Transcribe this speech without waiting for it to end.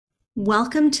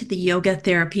Welcome to the Yoga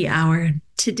Therapy Hour.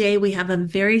 Today we have a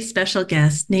very special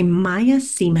guest named Maya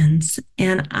Semans,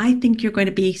 and I think you're going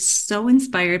to be so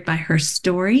inspired by her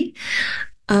story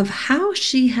of how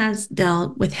she has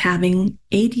dealt with having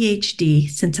ADHD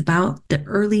since about the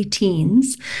early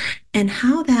teens and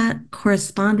how that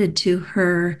corresponded to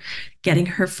her getting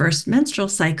her first menstrual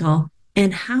cycle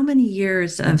and how many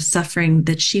years of suffering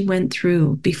that she went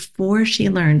through before she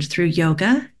learned through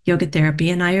yoga therapy,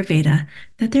 and Ayurveda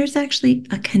that there's actually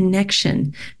a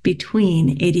connection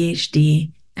between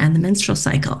ADHD and the menstrual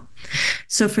cycle.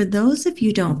 So, for those of you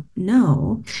who don't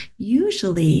know,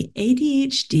 usually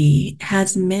ADHD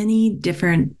has many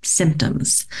different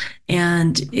symptoms,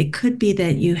 and it could be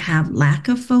that you have lack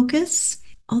of focus,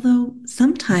 although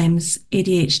sometimes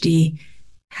ADHD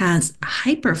has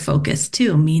hyper focus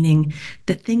too, meaning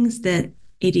the things that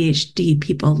ADHD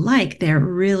people like, they're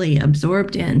really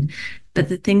absorbed in, but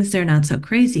the things they're not so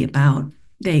crazy about,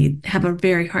 they have a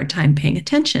very hard time paying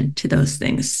attention to those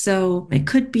things. So it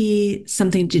could be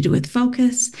something to do with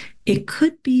focus. It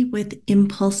could be with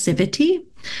impulsivity,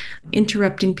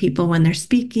 interrupting people when they're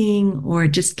speaking, or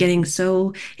just getting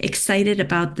so excited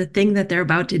about the thing that they're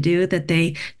about to do that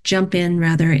they jump in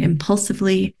rather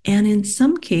impulsively. And in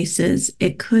some cases,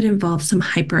 it could involve some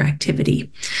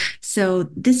hyperactivity. So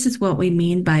this is what we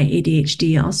mean by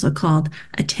ADHD, also called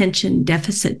attention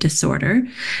deficit disorder.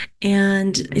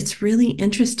 And it's really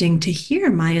interesting to hear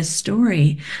Maya's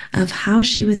story of how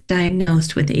she was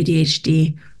diagnosed with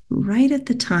ADHD right at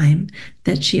the time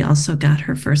that she also got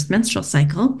her first menstrual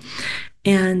cycle.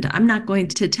 And I'm not going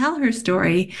to tell her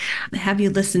story, have you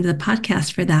listen to the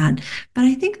podcast for that. But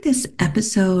I think this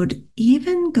episode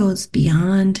even goes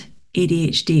beyond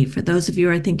ADHD. For those of you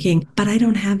who are thinking, but I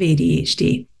don't have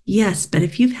ADHD. Yes, but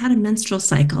if you've had a menstrual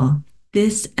cycle,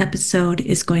 this episode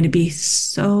is going to be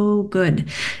so good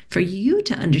for you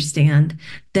to understand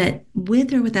that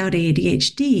with or without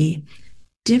ADHD,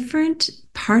 different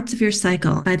parts of your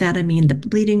cycle, by that I mean the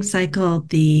bleeding cycle,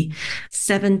 the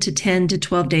 7 to 10 to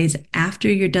 12 days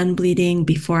after you're done bleeding,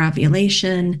 before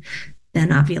ovulation, then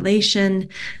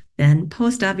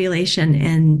post ovulation,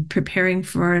 and preparing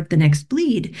for the next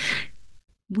bleed.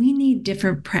 We need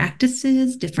different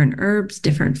practices, different herbs,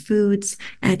 different foods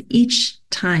at each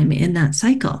time in that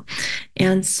cycle.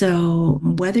 And so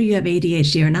whether you have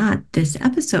ADHD or not, this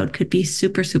episode could be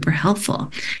super, super helpful.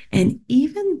 And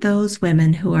even those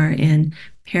women who are in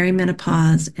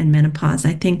perimenopause and menopause,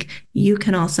 I think you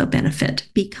can also benefit,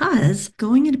 because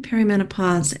going into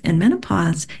perimenopause and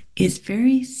menopause is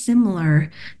very similar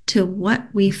to what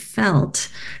we felt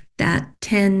that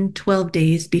 10, 12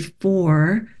 days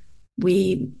before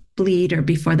we bleed or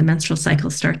before the menstrual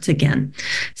cycle starts again.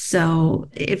 So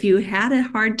if you had a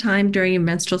hard time during your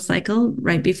menstrual cycle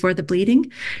right before the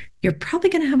bleeding, you're probably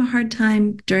going to have a hard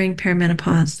time during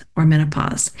perimenopause or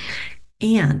menopause.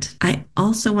 And I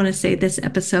also want to say this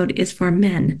episode is for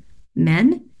men.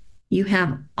 Men, you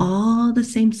have all the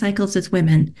same cycles as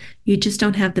women. You just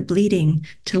don't have the bleeding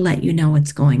to let you know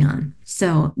what's going on.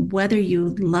 So whether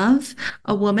you love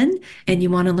a woman and you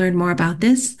want to learn more about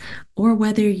this, or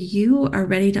whether you are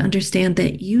ready to understand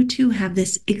that you too have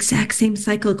this exact same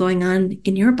cycle going on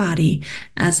in your body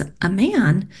as a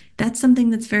man, that's something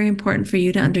that's very important for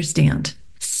you to understand.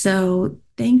 So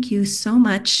thank you so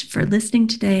much for listening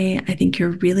today. I think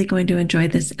you're really going to enjoy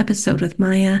this episode with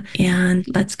Maya, and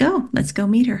let's go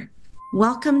meet her.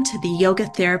 Welcome to the Yoga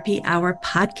Therapy Hour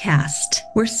podcast.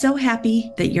 We're so happy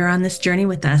that you're on this journey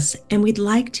with us, and we'd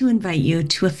like to invite you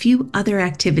to a few other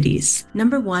activities.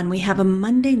 Number one, we have a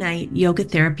Monday night yoga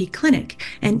therapy clinic,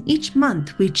 and each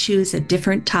month we choose a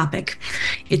different topic.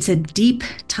 It's a deep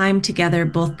time together,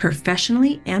 both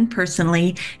professionally and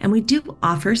personally, and we do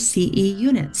offer CE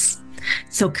units.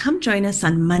 So come join us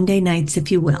on Monday nights if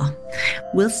you will.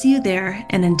 We'll see you there,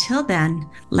 and until then,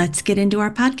 let's get into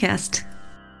our podcast.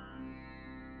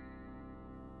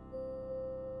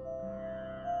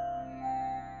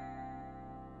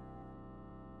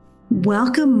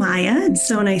 Welcome, Maya. It's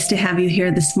so nice to have you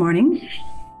here this morning.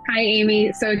 Hi,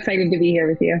 Amy. So excited to be here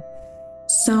with you.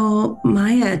 So,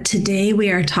 Maya, today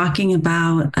we are talking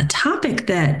about a topic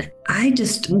that I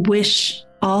just wish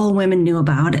all women knew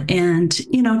about. And,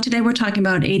 today we're talking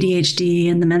about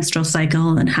ADHD and the menstrual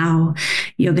cycle and how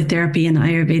yoga therapy and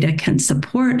Ayurveda can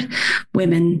support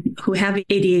women who have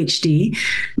ADHD.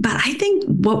 But I think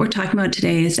what we're talking about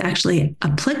today is actually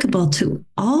applicable to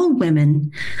all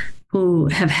women who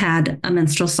have had a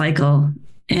menstrual cycle.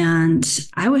 And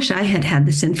I wish I had had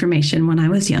this information when I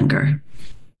was younger.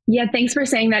 Yeah, thanks for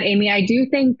saying that, Amy. I do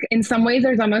think in some ways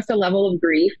there's almost a level of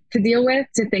grief to deal with,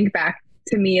 to think back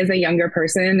to me as a younger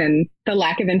person and the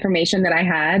lack of information that I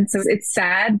had. So it's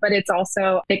sad, but it's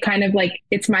also, it kind of like,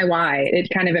 it's my why. It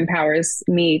kind of empowers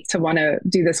me to want to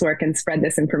do this work and spread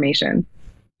this information.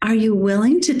 Are you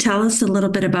willing to tell us a little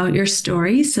bit about your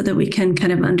story so that we can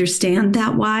kind of understand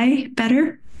that why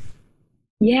better?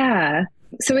 Yeah.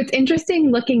 So it's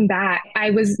interesting looking back. I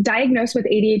was diagnosed with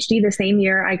ADHD the same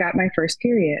year I got my first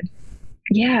period.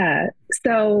 Yeah.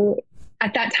 So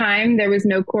at that time, there was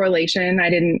no correlation. I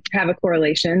didn't have a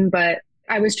correlation, but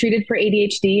I was treated for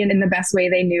ADHD and in the best way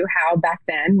they knew how back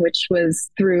then, which was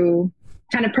through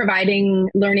kind of providing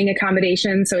learning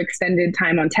accommodation. So extended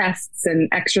time on tests and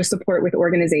extra support with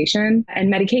organization and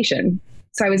medication.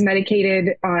 So I was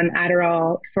medicated on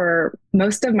Adderall for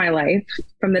most of my life,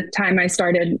 from the time I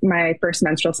started my first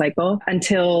menstrual cycle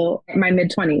until my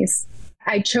mid-20s.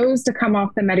 I chose to come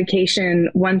off the medication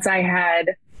once I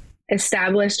had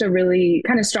established a really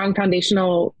kind of strong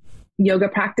foundational yoga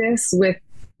practice with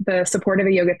the support of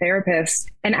a yoga therapist.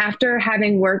 And after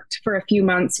having worked for a few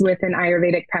months with an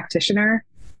Ayurvedic practitioner,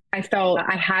 I felt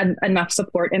I had enough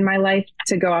support in my life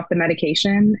to go off the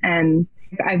medication. And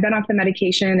I've been off the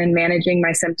medication and managing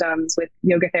my symptoms with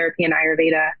yoga therapy and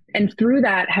Ayurveda. And through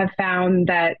that have found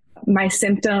that my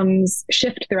symptoms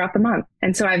shift throughout the month.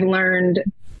 And so I've learned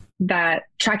that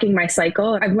tracking my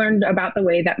cycle, I've learned about the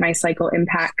way that my cycle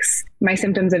impacts my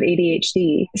symptoms of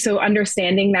ADHD. So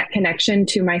understanding that connection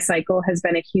to my cycle has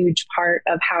been a huge part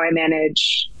of how I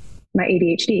manage my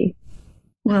ADHD.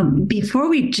 Well, before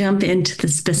we jump into the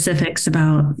specifics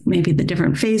about maybe the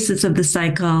different phases of the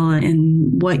cycle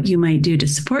and what you might do to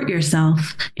support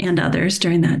yourself and others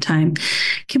during that time,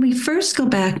 can we first go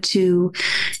back to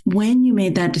when you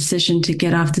made that decision to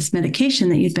get off this medication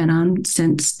that you'd been on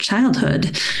since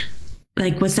childhood?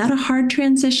 Like, was that a hard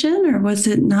transition or was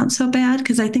it not so bad?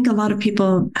 Because I think a lot of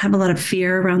people have a lot of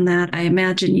fear around that. I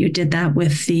imagine you did that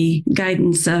with the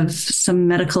guidance of some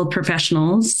medical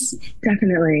professionals.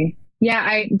 Definitely. Yeah,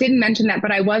 I didn't mention that,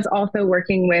 but I was also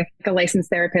working with a licensed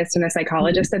therapist and a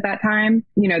psychologist at that time.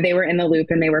 You know, they were in the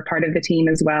loop and they were part of the team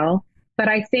as well. But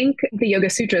I think the Yoga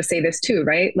Sutras say this too,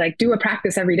 right? Like, do a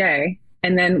practice every day.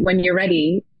 And then when you're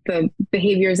ready, the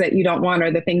behaviors that you don't want or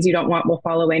the things you don't want will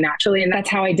fall away naturally. And that's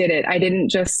how I did it. I didn't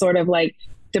just sort of like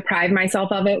deprive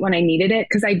myself of it when I needed it,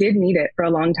 because I did need it for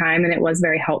a long time and it was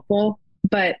very helpful.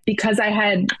 But because I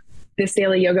had this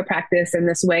daily yoga practice and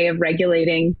this way of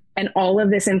regulating and all of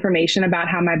this information about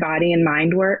how my body and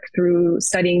mind work through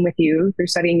studying with you, through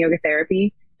studying yoga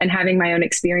therapy and having my own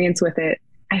experience with it,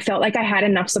 I felt like I had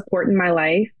enough support in my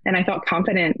life and I felt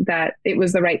confident that it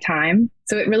was the right time.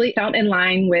 So it really felt in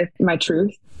line with my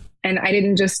truth. And I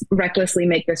didn't just recklessly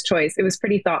make this choice. It was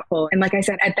pretty thoughtful. And like I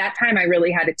said, at that time, I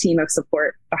really had a team of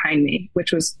support behind me,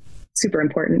 which was super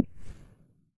important.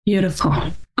 Beautiful.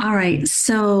 All right.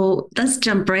 So let's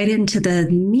jump right into the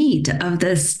meat of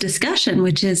this discussion,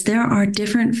 which is there are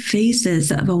different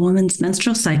phases of a woman's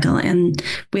menstrual cycle, and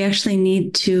we actually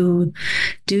need to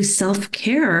do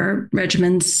self-care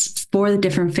regimens for the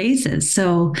different phases.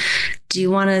 So do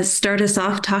you want to start us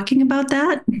off talking about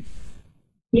that?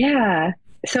 Yeah.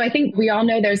 So I think we all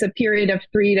know there's a period of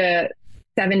 3 to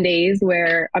 7 days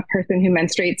where a person who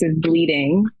menstruates is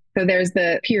bleeding. So there's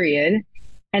the period.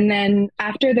 And then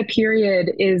after the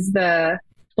period is the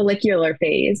follicular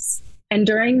phase. And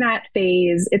during that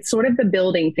phase, it's sort of the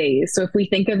building phase. So if we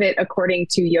think of it according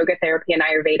to yoga therapy and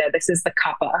Ayurveda, this is the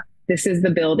kapha, this is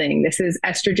the building, this is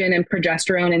estrogen and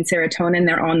progesterone and serotonin,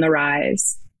 they're on the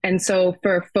rise. And so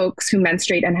for folks who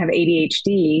menstruate and have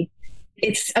ADHD,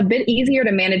 it's a bit easier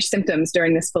to manage symptoms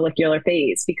during this follicular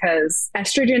phase because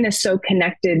estrogen is so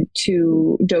connected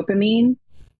to dopamine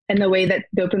and the way that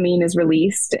dopamine is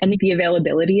released and the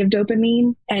availability of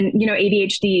dopamine. And, you know,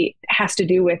 ADHD has to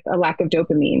do with a lack of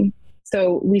dopamine.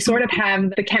 So we sort of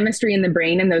have the chemistry in the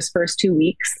brain in those first 2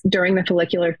 weeks during the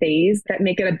follicular phase that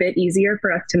make it a bit easier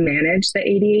for us to manage the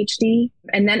ADHD.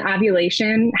 And then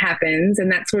ovulation happens,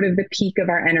 and that's sort of the peak of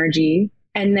our energy.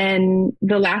 And then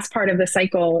the last part of the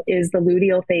cycle is the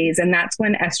luteal phase, and that's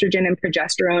when estrogen and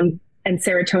progesterone and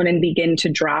serotonin begin to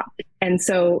drop. And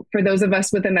so for those of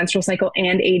us with a menstrual cycle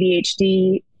and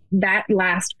ADHD, that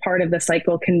last part of the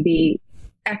cycle can be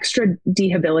extra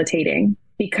debilitating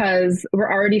because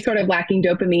we're already sort of lacking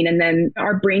dopamine, and then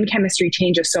our brain chemistry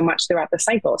changes so much throughout the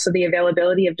cycle. So the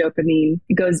availability of dopamine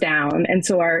goes down, and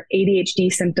so our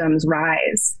ADHD symptoms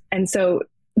rise. And so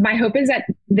my hope is that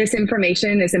this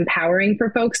information is empowering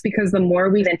for folks, because the more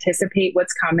we anticipate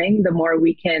what's coming, the more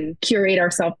we can curate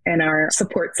ourselves and our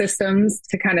support systems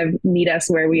to kind of meet us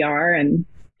where we are and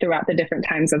throughout the different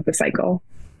times of the cycle.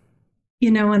 You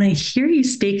know, when I hear you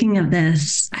speaking of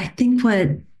this, I think what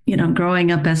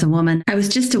growing up as a woman, I was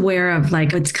just aware of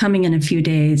like, it's coming in a few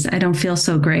days. I don't feel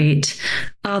so great.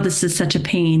 Oh, this is such a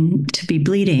pain to be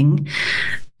bleeding.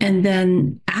 And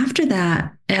then after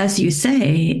that, as you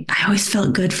say, I always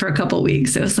felt good for a couple of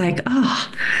weeks. It was like,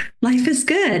 oh, life is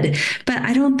good. But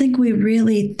I don't think we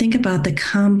really think about the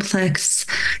complex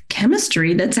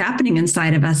chemistry that's happening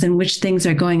inside of us and which things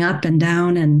are going up and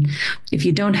down. And if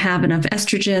you don't have enough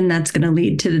estrogen, that's going to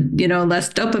lead to,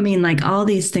 less dopamine, like all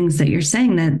these things that you're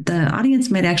saying that the audience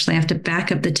might actually have to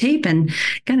back up the tape and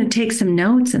kind of take some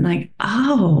notes and like,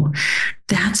 oh,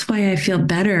 that's why I feel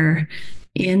better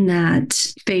in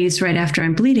that phase right after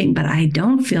I'm bleeding, but I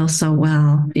don't feel so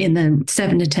well in the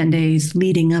 7 to 10 days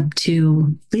leading up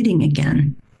to bleeding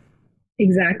again.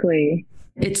 Exactly.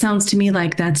 It sounds to me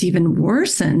like that's even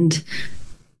worsened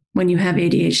when you have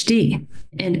ADHD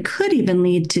and could even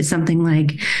lead to something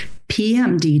like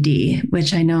PMDD,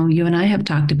 which I know you and I have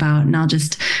talked about. And I'll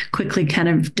just quickly kind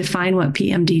of define what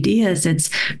PMDD is. It's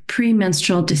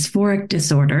premenstrual dysphoric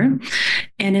disorder.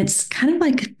 And it's kind of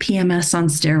like PMS on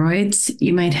steroids.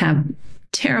 You might have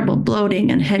terrible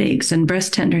bloating and headaches and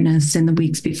breast tenderness in the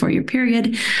weeks before your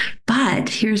period. But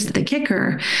here's the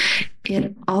kicker.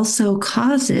 It also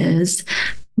causes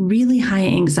really high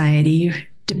anxiety,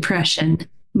 depression,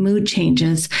 mood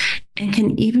changes, and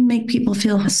can even make people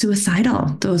feel suicidal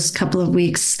those couple of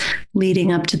weeks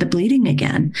leading up to the bleeding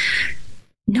again.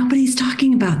 Nobody's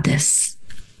talking about this.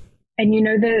 And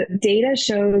the data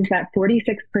shows that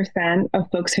 46% of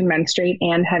folks who menstruate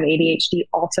and have ADHD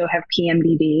also have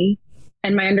PMDD.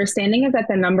 And my understanding is that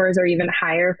the numbers are even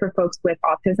higher for folks with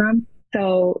autism.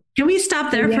 So can we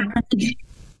stop there for a minute?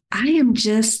 I am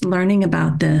just learning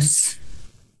about this.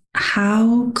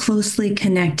 How closely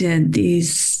connected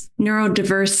these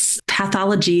neurodiverse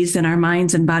pathologies in our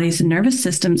minds and bodies and nervous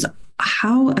systems,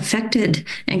 how affected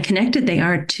and connected they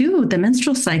are to the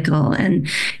menstrual cycle. And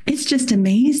it's just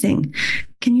amazing.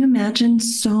 Can you imagine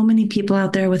so many people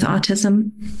out there with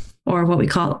autism, or what we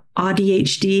call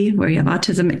ADHD, where you have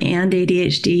autism and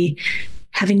ADHD,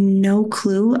 having no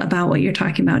clue about what you're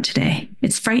talking about today?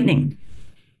 It's frightening.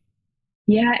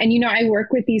 Yeah. And, I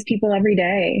work with these people every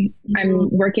day. I'm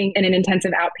working in an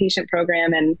intensive outpatient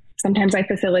program, and sometimes I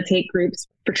facilitate groups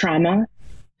for trauma.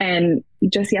 And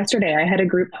just yesterday, I had a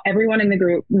group, everyone in the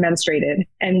group menstruated.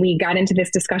 And we got into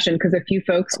this discussion because a few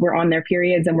folks were on their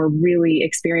periods and were really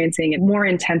experiencing more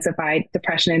intensified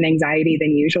depression and anxiety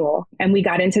than usual. And we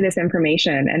got into this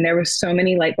information, and there were so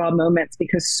many light bulb moments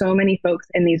because so many folks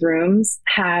in these rooms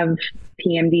have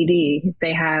PMDD,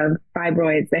 they have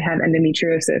fibroids, they have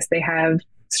endometriosis, they have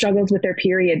struggles with their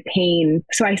period, pain.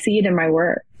 So I see it in my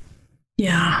work.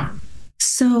 Yeah.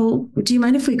 So do you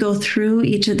mind if we go through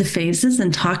each of the phases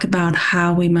and talk about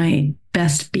how we might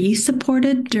best be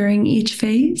supported during each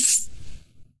phase?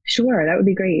 Sure, that would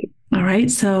be great. All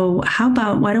right. So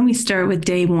why don't we start with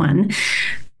day one?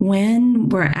 When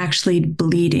we're actually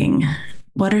bleeding,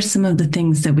 what are some of the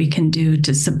things that we can do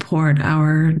to support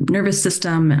our nervous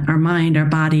system, our mind, our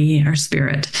body, our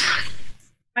spirit?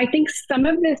 I think some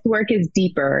of this work is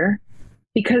deeper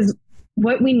because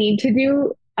what we need to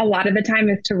do a lot of the time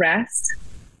is to rest.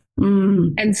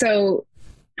 And so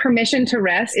permission to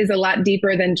rest is a lot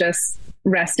deeper than just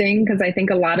resting, because I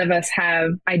think a lot of us have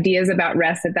ideas about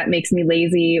rest that makes me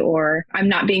lazy or I'm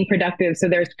not being productive. So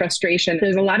there's frustration.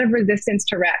 There's a lot of resistance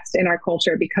to rest in our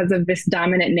culture because of this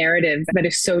dominant narrative that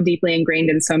is so deeply ingrained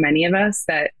in so many of us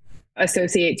that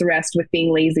associates rest with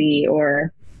being lazy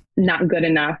or not good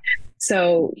enough.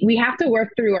 So we have to work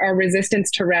through our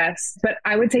resistance to rest, but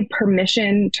I would say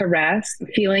permission to rest,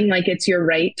 feeling like it's your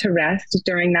right to rest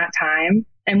during that time.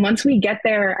 And once we get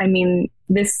there,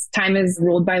 this time is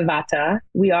ruled by Vata.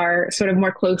 We are sort of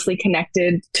more closely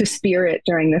connected to spirit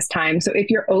during this time. So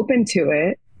if you're open to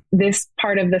it, this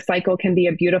part of the cycle can be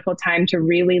a beautiful time to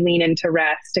really lean into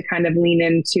rest, to kind of lean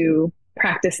into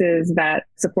practices that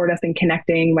support us in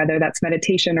connecting, whether that's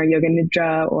meditation or yoga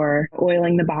nidra or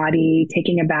oiling the body,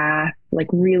 taking a bath, like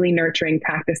really nurturing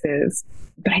practices.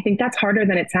 But I think that's harder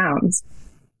than it sounds.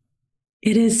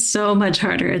 It is so much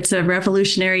harder. It's a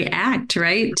revolutionary act,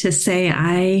 right? To say,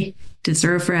 I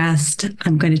deserve rest.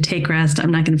 I'm going to take rest.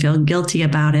 I'm not going to feel guilty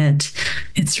about it.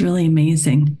 It's really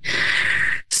amazing.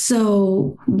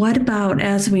 So what about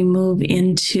as we move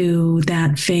into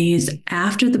that phase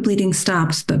after the bleeding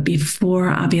stops, but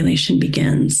before ovulation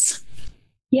begins?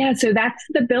 Yeah, so that's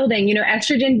the building.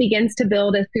 Estrogen begins to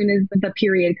build as soon as the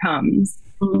period comes.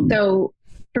 So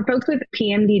for folks with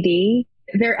PMDD,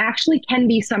 there actually can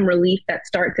be some relief that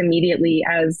starts immediately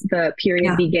as the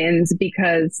period begins,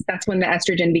 because that's when the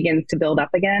estrogen begins to build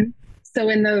up again. So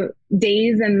in the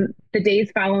days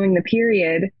following the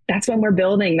period, that's when we're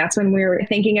building. That's when we're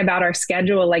thinking about our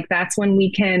schedule. Like that's when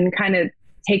we can kind of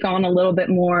take on a little bit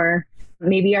more.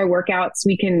 Maybe our workouts,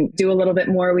 we can do a little bit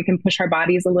more. We can push our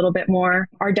bodies a little bit more.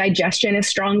 Our digestion is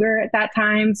stronger at that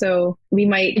time. So we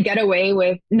might get away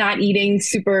with not eating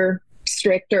super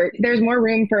strict, or there's more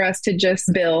room for us to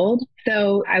just build.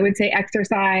 So I would say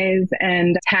exercise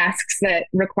and tasks that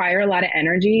require a lot of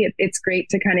energy. It's great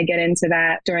to kind of get into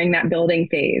that during that building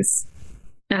phase.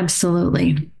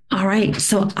 Absolutely. All right.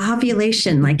 So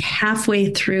ovulation, like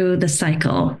halfway through the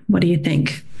cycle, what do you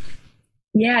think?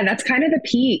 Yeah, that's kind of the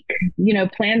peak,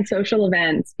 plan social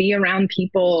events, be around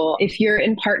people. If you're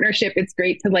in partnership, it's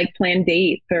great to like plan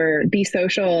dates or be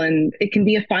social, and it can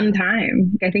be a fun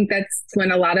time. I think that's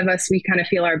when a lot of us, we kind of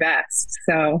feel our best.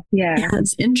 So, yeah.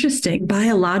 It's interesting.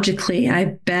 Biologically, I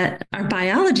bet our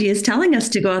biology is telling us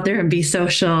to go out there and be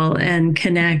social and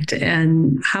connect.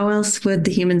 And how else would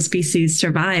the human species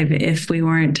survive if we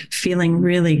weren't feeling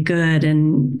really good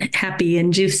and happy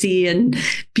and juicy and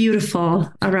beautiful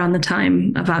around the time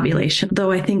of ovulation?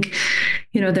 Though I think,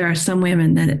 there are some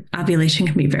women that ovulation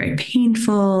can be very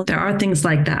painful. There are things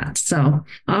like that. So,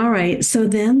 all right. So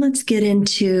then let's get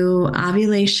into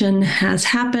ovulation has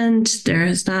happened. There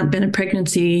has not been a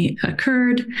pregnancy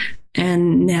occurred.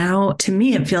 And now to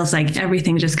me, it feels like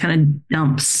everything just kind of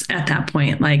dumps at that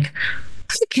point. Like,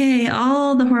 okay,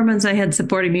 all the hormones I had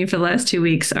supporting me for the last 2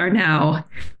 weeks are now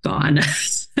gone.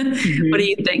 What do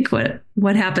you think?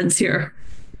 What happens here?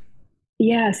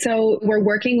 Yeah, so we're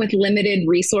working with limited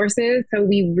resources. So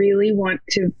we really want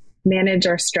to manage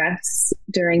our stress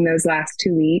during those last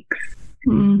 2 weeks.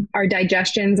 Our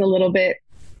digestion's a little bit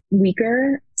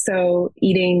weaker. So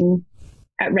eating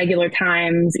at regular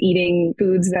times, eating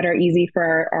foods that are easy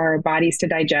for our bodies to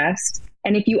digest.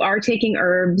 And if you are taking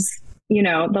herbs,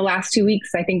 the last 2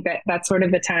 weeks, I think that's sort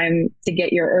of the time to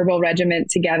get your herbal regimen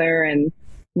together and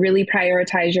really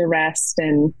prioritize your rest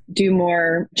and do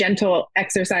more gentle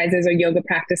exercises or yoga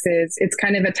practices. It's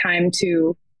kind of a time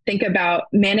to think about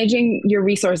managing your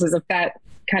resources, if that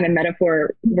kind of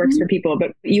metaphor works for people.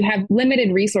 But you have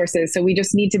limited resources, so we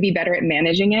just need to be better at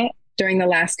managing it during the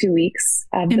last 2 weeks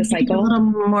of the cycle. A little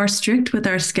more strict with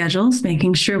our schedules,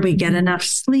 making sure we get enough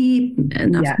sleep,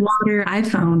 enough water. I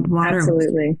found water was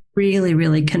really,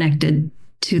 really connected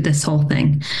to this whole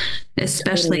thing,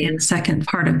 especially in the second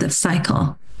part of the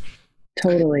cycle.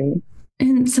 Totally.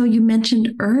 And so you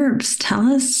mentioned herbs. Tell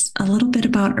us a little bit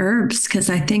about herbs, because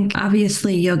I think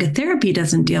obviously yoga therapy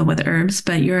doesn't deal with herbs,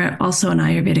 but you're also an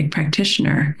Ayurvedic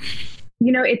practitioner.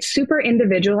 It's super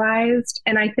individualized.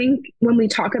 And I think when we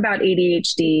talk about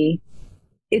ADHD,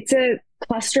 it's a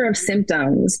cluster of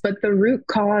symptoms, but the root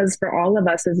cause for all of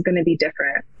us is going to be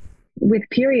different. With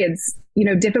periods,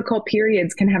 difficult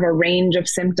periods can have a range of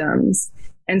symptoms.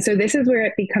 And so this is where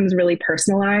it becomes really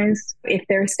personalized. If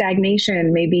there's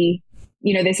stagnation, maybe,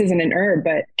 this isn't an herb,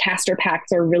 but castor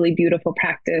packs are a really beautiful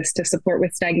practice to support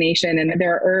with stagnation. And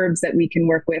there are herbs that we can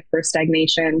work with for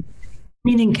stagnation.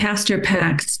 Meaning castor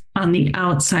packs on the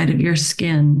outside of your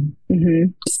skin,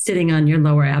 sitting on your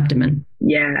lower abdomen.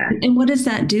 Yeah. And what does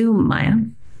that do, Maya?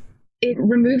 It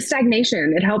removes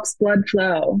stagnation. It helps blood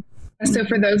flow. So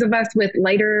for those of us with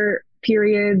lighter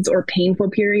periods or painful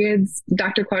periods,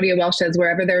 Dr. Claudia Welsh says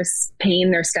wherever there's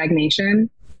pain, there's stagnation.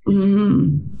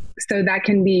 So that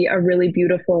can be a really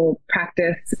beautiful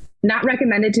practice. Not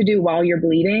recommended to do while you're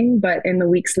bleeding, but in the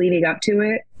weeks leading up to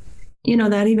it.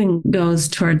 That even goes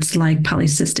towards like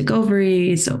polycystic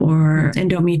ovaries or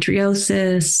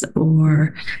endometriosis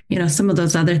or, some of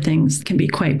those other things can be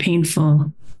quite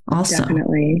painful also.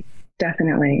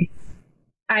 Definitely.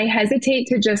 I hesitate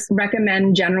to just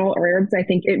recommend general herbs. I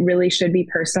think it really should be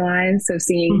personalized. So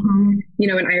seeing, an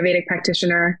Ayurvedic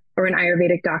practitioner or an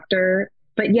Ayurvedic doctor.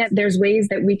 But yet there's ways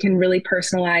that we can really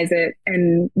personalize it.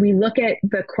 And we look at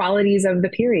the qualities of the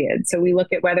period. So we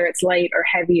look at whether it's light or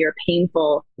heavy or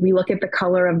painful. We look at the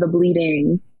color of the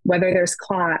bleeding, whether there's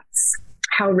clots,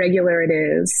 how regular it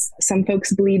is. Some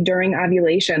folks bleed during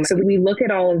ovulation. So we look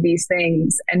at all of these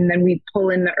things and then we pull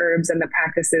in the herbs and the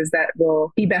practices that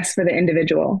will be best for the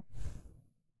individual.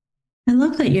 I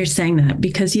love that you're saying that,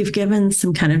 because you've given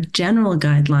some kind of general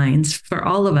guidelines for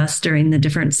all of us during the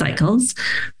different cycles,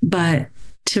 but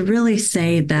to really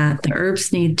say that the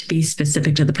herbs need to be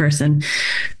specific to the person.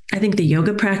 I think the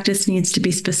yoga practice needs to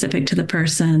be specific to the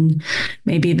person.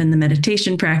 Maybe even the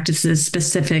meditation practice is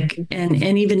specific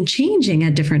and even changing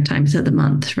at different times of the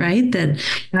month, right? That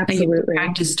absolutely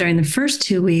practice during the first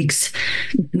 2 weeks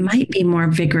might be more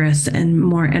vigorous and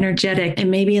more energetic.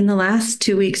 And maybe in the last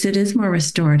 2 weeks, it is more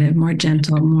restorative, more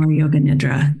gentle, more yoga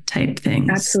nidra type things.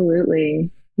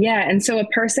 Absolutely. Yeah. And so a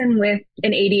person with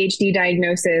an ADHD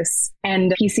diagnosis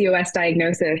and PCOS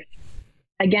diagnosis,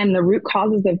 again, the root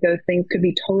causes of those things could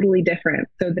be totally different.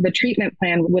 So the treatment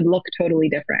plan would look totally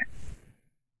different.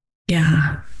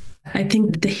 Yeah. I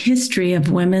think the history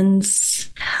of women's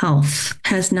health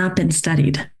has not been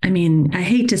studied. I mean, I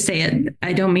hate to say it.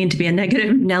 I don't mean to be a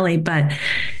negative Nelly, but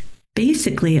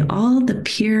basically all the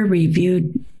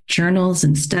peer-reviewed journals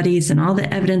and studies and all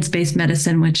the evidence-based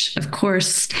medicine, which of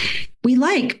course we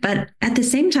like, but at the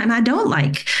same time, I don't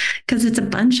like, because it's a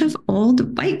bunch of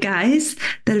old white guys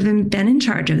that have been in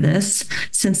charge of this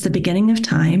since the beginning of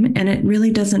time. And it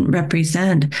really doesn't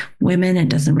represent women. It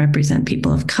doesn't represent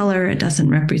people of color. It doesn't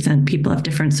represent people of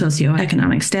different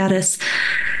socioeconomic status.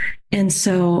 And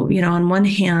so, on one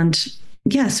hand,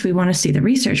 yes, we want to see the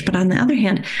research, but on the other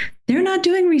hand, they're not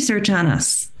doing research on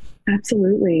us.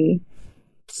 Absolutely.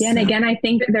 Yeah. And again, I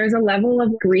think there's a level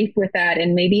of grief with that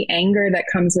and maybe anger that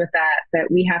comes with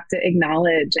that we have to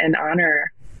acknowledge and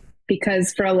honor,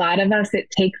 because for a lot of us,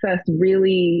 it takes us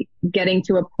really getting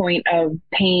to a point of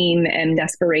pain and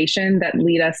desperation that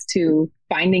lead us to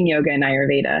finding yoga and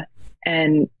Ayurveda.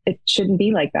 And it shouldn't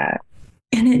be like that.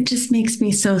 And it just makes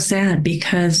me so sad,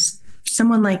 because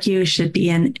someone like you should be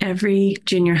in every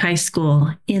junior high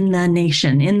school in the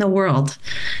nation, in the world,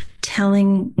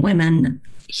 telling women,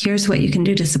 here's what you can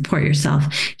do to support yourself.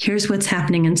 Here's what's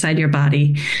happening inside your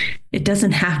body. It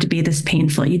doesn't have to be this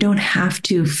painful. You don't have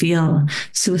to feel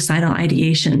suicidal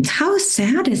ideations. How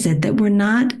sad is it that we're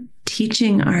not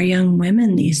teaching our young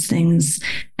women these things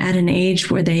at an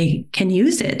age where they can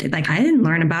use it? Like, I didn't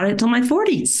learn about it until my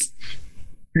 40s.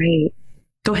 Right.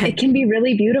 Go ahead. It can be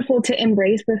really beautiful to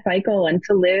embrace the cycle and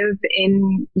to live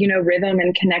in, rhythm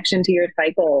and connection to your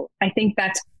cycle. I think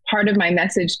that's part of my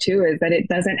message too, is that it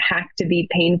doesn't have to be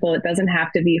painful. It doesn't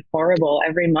have to be horrible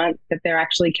every month, that there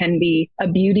actually can be a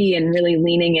beauty in really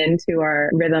leaning into our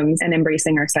rhythms and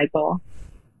embracing our cycle.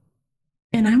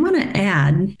 And I want to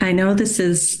add, I know this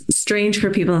is strange for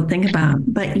people to think about,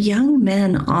 but young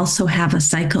men also have a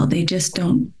cycle. They just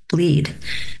don't bleed.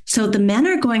 So the men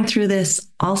are going through this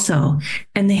also,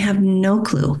 and they have no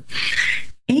clue.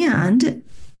 And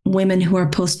women who are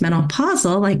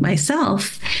postmenopausal, like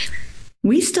myself,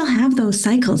 we still have those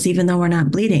cycles, even though we're not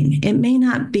bleeding. It may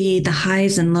not be the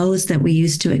highs and lows that we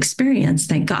used to experience.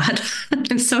 Thank God.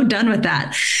 I'm so done with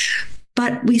that.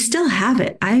 But we still have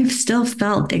it. I've still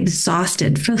felt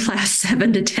exhausted for the last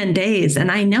 7 to 10 days.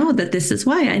 And I know that this is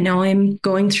why. I know I'm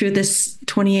going through this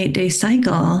 28-day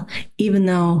cycle, even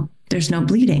though there's no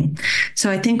bleeding.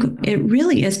 So I think it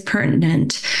really is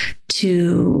pertinent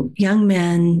to young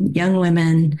men, young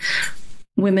women,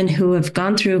 women who have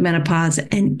gone through menopause,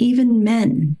 and even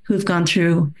men who've gone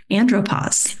through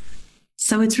andropause.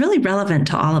 So it's really relevant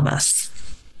to all of us.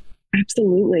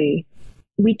 Absolutely.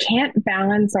 We can't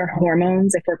balance our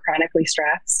hormones if we're chronically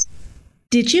stressed.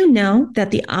 Did you know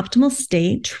that the Optimal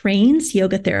State trains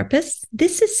yoga therapists?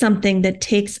 This is something that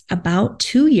takes about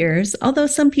 2 years, although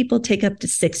some people take up to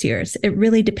 6 years. It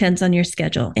really depends on your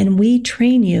schedule. And we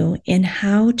train you in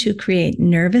how to create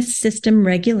nervous system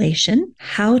regulation,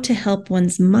 how to help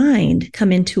one's mind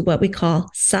come into what we call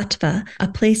sattva, a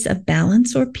place of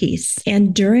balance or peace.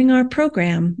 And during our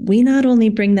program, we not only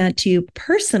bring that to you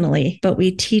personally, but we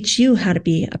teach you how to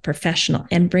be a professional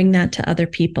and bring that to other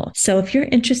people. So if you're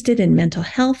interested in mental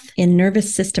health, in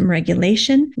nervous system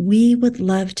regulation, we would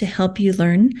love to help you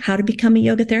learn how to become a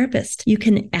yoga therapist. You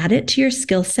can add it to your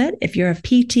skill set if you're a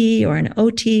PT or an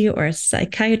OT or a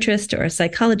psychiatrist or a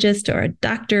psychologist or a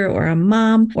doctor or a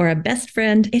mom or a best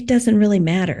friend. It doesn't really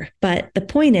matter. But the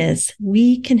point is,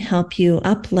 we can help you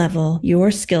up-level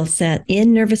your skill set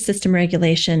in nervous system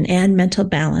regulation and mental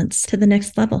balance to the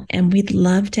next level. And we'd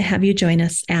love to have you join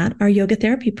us at our yoga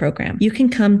therapy program. You can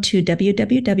come to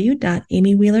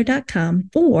www.amywheeler.com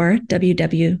or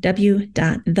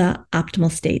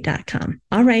www.theoptimalstate.com.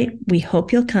 All right. We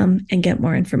hope you'll come and get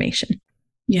more information.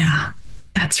 Yeah,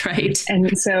 that's right.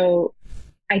 And so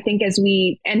I think as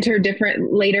we enter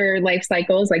different later life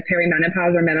cycles, like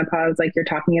perimenopause or menopause, like you're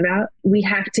talking about, we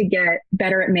have to get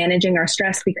better at managing our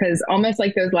stress, because almost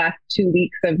like those last 2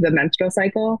 weeks of the menstrual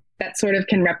cycle, that sort of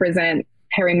can represent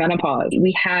perimenopause.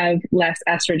 We have less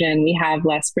estrogen, we have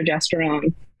less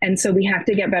progesterone. And so we have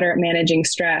to get better at managing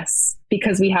stress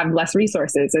because we have less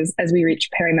resources as we reach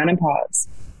perimenopause.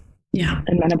 Yeah.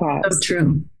 And menopause. So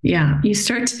true. Yeah. You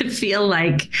start to feel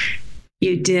like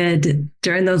you did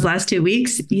during those last 2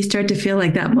 weeks. You start to feel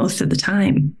like that most of the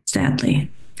time, sadly.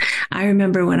 I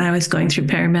remember when I was going through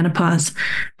perimenopause,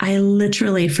 I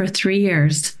literally for 3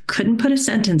 years couldn't put a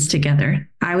sentence together.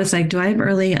 I was like, do I have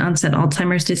early onset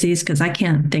Alzheimer's disease? Because I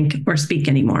can't think or speak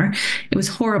anymore. It was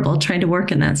horrible trying to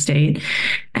work in that state.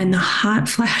 And the hot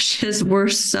flashes were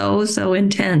so, so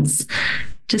intense.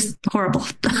 Just horrible.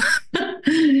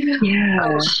 Yeah.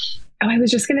 Oh, I was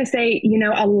just going to say,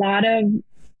 a lot of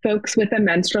folks with a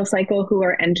menstrual cycle who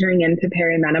are entering into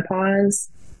perimenopause,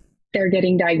 they're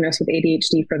getting diagnosed with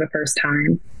ADHD for the first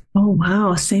time. Oh,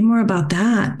 wow. Say more about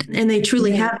that. And they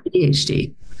truly have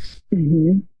ADHD.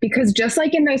 Mm-hmm. Because just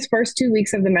like in those first 2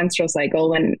 weeks of the menstrual cycle,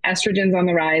 when estrogen's on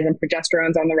the rise and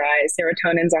progesterone's on the rise,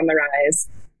 serotonin's on the rise,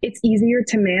 it's easier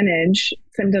to manage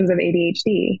symptoms of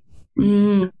ADHD.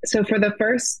 So for the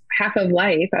first half of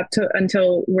life, up to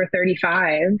until we're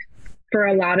 35, for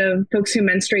a lot of folks who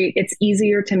menstruate, it's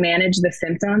easier to manage the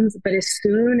symptoms. But as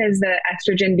soon as the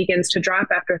estrogen begins to drop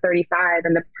after 35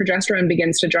 and the progesterone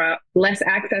begins to drop, less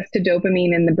access to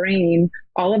dopamine in the brain,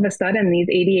 all of a sudden these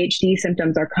ADHD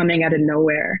symptoms are coming out of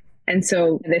nowhere. And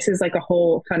so this is like a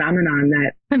whole phenomenon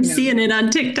that I'm seeing it on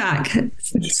TikTok.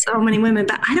 So many women,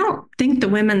 but I don't think the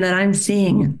women that I'm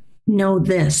seeing know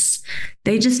this.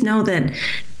 They just know that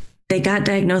they got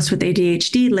diagnosed with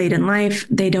ADHD late in life.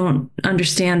 They don't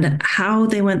understand how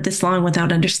they went this long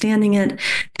without understanding it.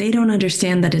 They don't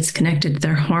understand that it's connected to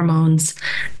their hormones.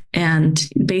 And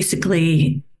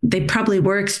basically, they probably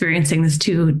were experiencing this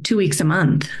 2 weeks a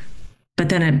month. But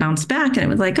then it bounced back and it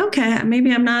was like, okay,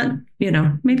 maybe I'm not,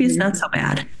 maybe it's not so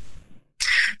bad.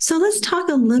 So let's talk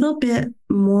a little bit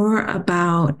more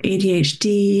about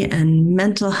ADHD and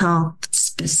mental health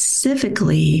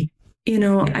specifically.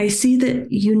 I see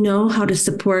that you know how to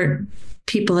support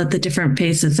people at the different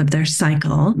phases of their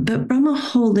cycle, but from a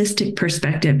holistic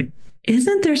perspective,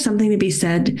 isn't there something to be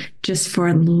said just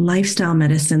for lifestyle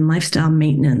medicine, lifestyle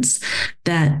maintenance,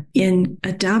 that in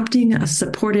adopting a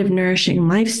supportive, nourishing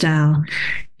lifestyle,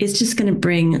 it's just going to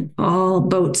bring all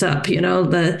boats up,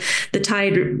 the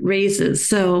tide raises.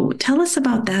 So tell us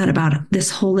about that, about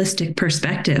this holistic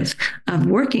perspective of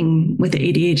working with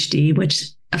ADHD,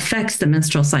 which affects the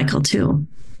menstrual cycle too.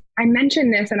 I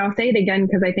mentioned this and I'll say it again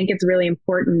because I think it's really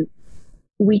important.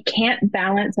 We can't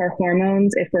balance our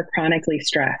hormones if we're chronically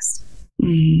stressed.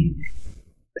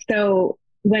 So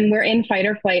when we're in fight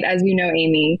or flight, as you know,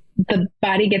 Amy, the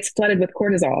body gets flooded with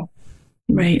cortisol.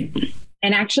 Right.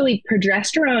 And actually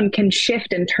progesterone can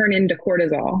shift and turn into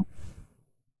cortisol,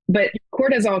 but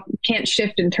cortisol can't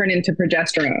shift and turn into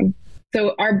progesterone.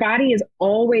 So our body is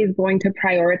always going to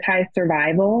prioritize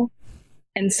survival.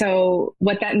 And so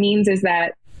what that means is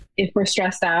that if we're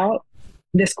stressed out,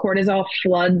 this cortisol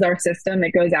floods our system.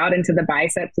 It goes out into the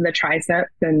biceps and the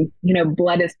triceps and,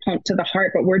 blood is pumped to the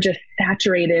heart, but we're just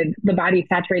saturated. The body's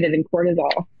saturated in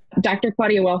cortisol. Dr.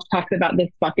 Claudia Welch talks about this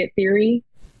bucket theory.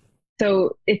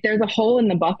 So if there's a hole in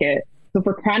the bucket, so if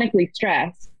we're chronically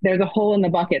stressed, there's a hole in the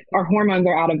bucket. Our hormones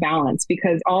are out of balance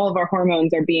because all of our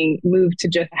hormones are being moved to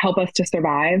just help us to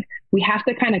survive. We have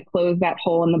to kind of close that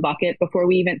hole in the bucket before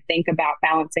we even think about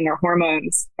balancing our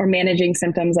hormones or managing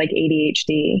symptoms like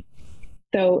ADHD.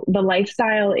 So the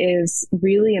lifestyle is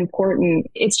really important.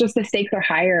 It's just the stakes are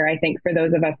higher, I think, for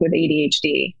those of us with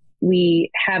ADHD. We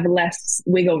have less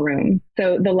wiggle room.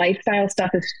 So the lifestyle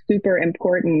stuff is super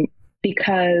important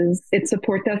because it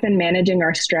supports us in managing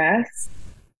our stress.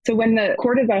 So when the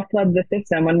cortisol floods the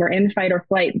system, when we're in fight or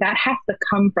flight, that has to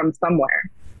come from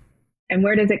somewhere. And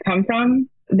where does it come from?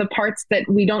 The parts that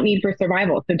we don't need for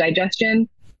survival. So digestion,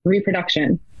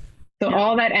 reproduction. So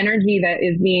all that energy that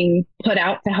is being put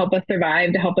out to help us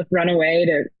survive, to help us run away,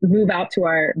 to move out to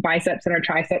our biceps and our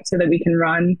triceps so that we can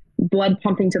run, blood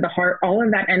pumping to the heart, all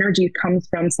of that energy comes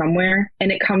from somewhere,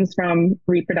 and it comes from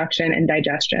reproduction and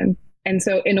digestion. And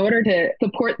so in order to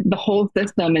support the whole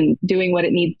system and doing what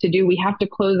it needs to do, we have to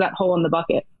close that hole in the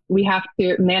bucket. We have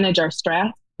to manage our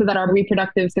stress so that our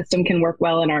reproductive system can work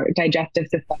well and our digestive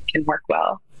system can work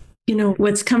well.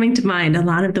 What's coming to mind, a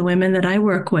lot of the women that I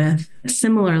work with,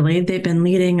 similarly, they've been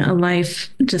leading a life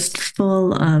just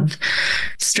full of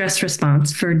stress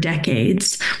response for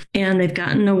decades, and they've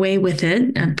gotten away with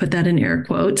it, and put that in air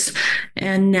quotes.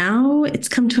 And now it's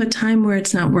come to a time where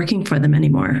it's not working for them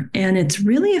anymore, and it's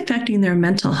really affecting their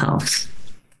mental health.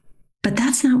 But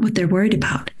that's not what they're worried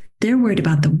about. They're worried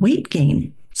about the weight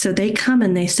gain. So they come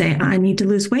and they say, I need to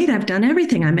lose weight. I've done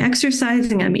everything. I'm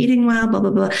exercising. I'm eating well, blah,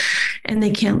 blah, blah. And they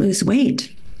can't lose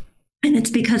weight. And it's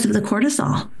because of the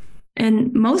cortisol.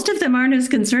 And most of them aren't as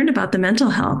concerned about the mental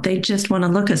health. They just want to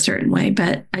look a certain way.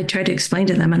 But I try to explain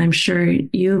to them, and I'm sure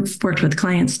you've worked with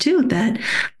clients too, that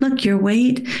look, your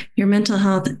weight, your mental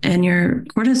health, and your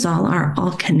cortisol are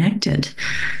all connected.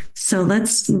 So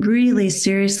let's really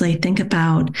seriously think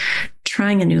about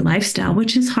trying a new lifestyle,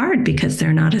 which is hard because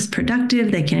they're not as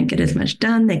productive. They can't get as much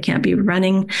done. They can't be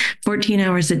running 14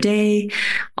 hours a day.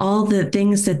 All the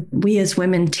things that we as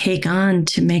women take on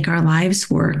to make our lives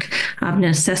work of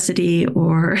necessity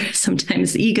or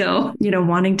sometimes ego,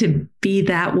 wanting to be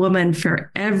that woman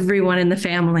for everyone in the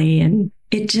family. And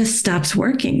it just stops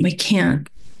working. We can't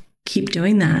keep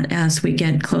doing that as we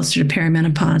get closer to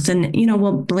perimenopause. And,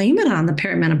 we'll blame it on the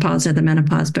perimenopause or the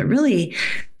menopause, but really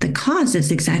the cause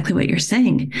is exactly what you're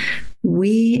saying.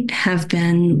 We have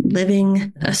been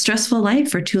living a stressful life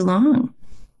for too long.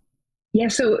 Yeah.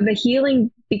 So the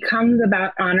healing becomes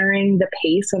about honoring the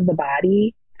pace of the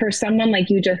body. For someone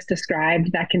like you just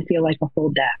described, that can feel like a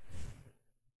full death.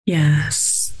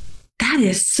 Yes. That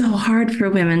is so hard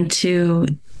for women to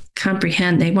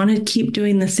comprehend. They want to keep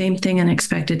doing the same thing and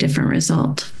expect a different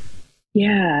result.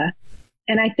 Yeah.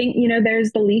 And I think,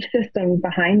 there's belief systems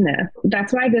behind this.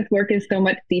 That's why this work is so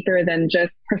much deeper than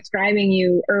just prescribing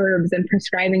you herbs and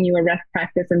prescribing you a rest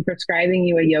practice and prescribing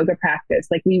you a yoga practice.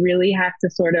 Like, we really have to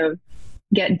sort of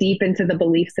get deep into the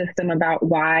belief system about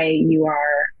why you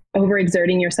are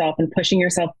overexerting yourself and pushing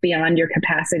yourself beyond your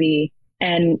capacity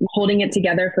and holding it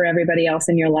together for everybody else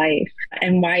in your life,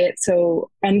 and why it's so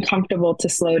uncomfortable to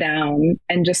slow down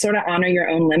and just sort of honor your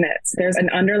own limits. There's an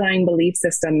underlying belief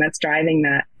system that's driving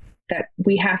that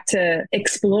we have to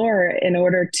explore in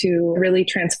order to really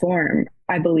transform,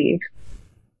 I believe.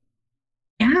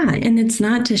 Yeah. And it's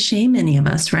not to shame any of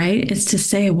us, right? It's to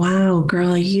say, wow,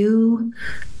 girl, you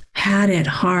had it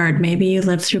hard. Maybe you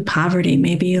lived through poverty.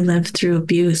 Maybe you lived through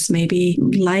abuse. Maybe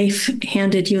life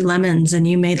handed you lemons and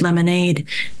you made lemonade.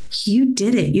 You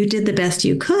did it. You did the best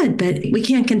you could, but we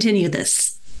can't continue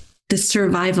this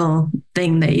survival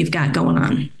thing that you've got going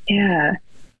on. Yeah.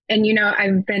 And,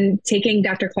 I've been taking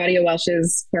Dr. Claudia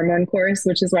Welch's hormone course,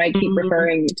 which is why I keep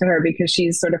referring to her, because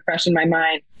she's sort of fresh in my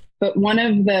mind. But one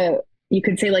of the, you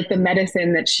could say, like, the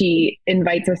medicine that she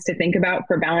invites us to think about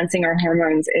for balancing our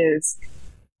hormones is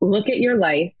look at your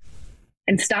life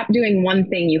and stop doing one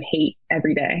thing you hate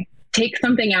every day. Take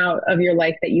something out of your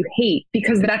life that you hate,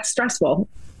 because that's stressful,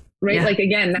 right? Yeah. Like,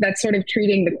 again, that's sort of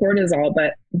treating the cortisol,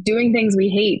 but doing things we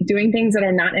hate, doing things that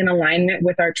are not in alignment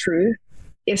with our truth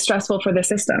is stressful for the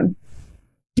system.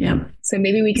 Yeah. So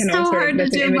maybe we can also,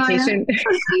 that's an invitation.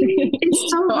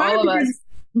 It's so hard all of us.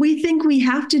 We think we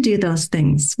have to do those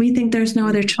things. We think there's no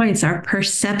other choice. Our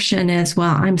perception is,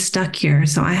 well, I'm stuck here,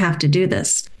 so I have to do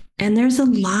this. And there's a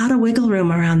lot of wiggle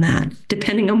room around that,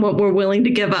 depending on what we're willing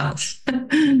to give up.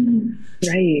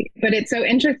 Right. But it's so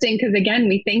interesting because, again,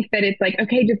 we think that it's like,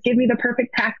 okay, just give me the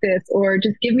perfect practice, or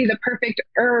just give me the perfect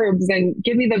herbs and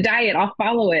give me the diet, I'll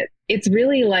follow it. It's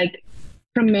really like,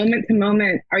 from moment to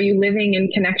moment, are you living in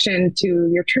connection to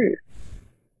your truth?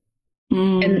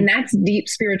 And that's deep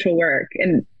spiritual work.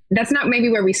 And that's not maybe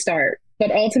where we start. But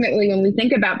ultimately, when we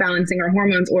think about balancing our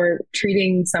hormones or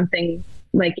treating something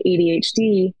like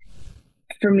ADHD,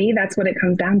 for me, that's what it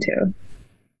comes down to.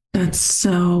 That's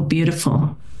so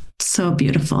beautiful. So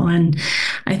beautiful. And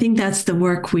I think that's the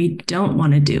work we don't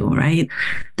want to do, right?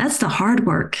 That's the hard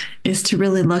work, is to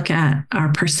really look at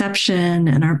our perception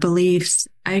and our beliefs.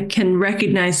 I can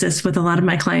recognize this with a lot of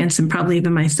my clients, and probably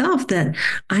even myself, that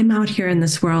I'm out here in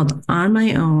this world on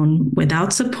my own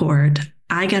without support.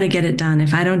 I got to get it done.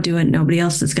 If I don't do it, nobody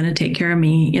else is going to take care of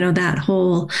me. That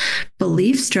whole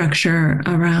belief structure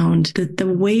around the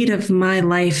weight of my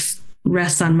life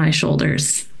rests on my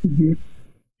shoulders. Mm-hmm.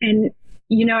 And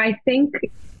I think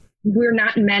we're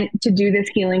not meant to do this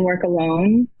healing work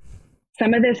alone.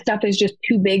 Some of this stuff is just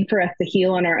too big for us to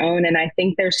heal on our own. And I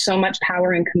think there's so much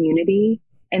power in community.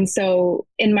 And so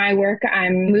in my work,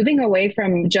 I'm moving away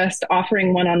from just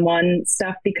offering one-on-one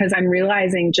stuff, because I'm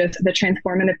realizing just the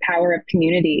transformative power of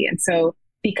community. And so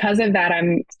because of that,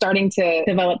 I'm starting to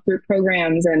develop group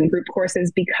programs and group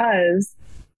courses, because,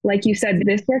 like you said,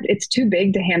 this work, it's too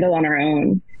big to handle on our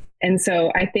own. And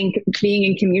so I think being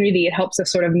in community, it helps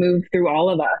us sort of move through all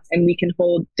of us, and we can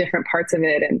hold different parts of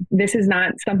it. And this is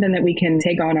not something that we can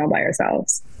take on all by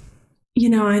ourselves.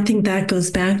 I think that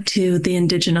goes back to the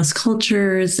indigenous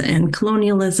cultures and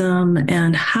colonialism,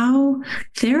 and how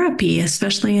therapy,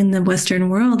 especially in the Western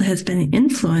world, has been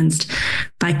influenced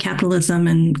by capitalism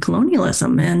and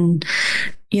colonialism. And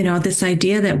this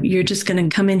idea that you're just going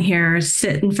to come in here,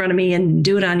 sit in front of me and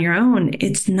do it on your own.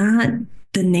 It's not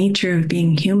the nature of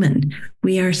being human.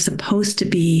 We are supposed to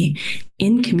be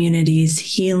in communities,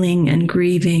 healing and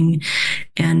grieving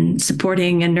and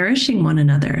supporting and nourishing one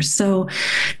another. So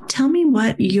tell me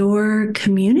what your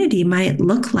community might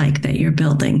look like that you're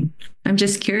building. I'm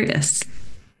just curious.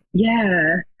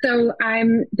 Yeah. So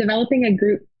I'm developing a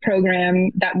group program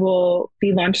that will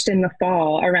be launched in the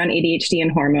fall around ADHD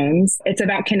and hormones. It's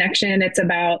about connection. It's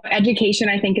about education,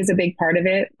 I think, is a big part of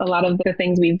it. A lot of the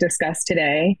things we've discussed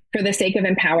today for the sake of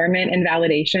empowerment and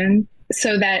validation,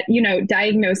 so that,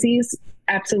 diagnoses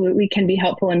absolutely can be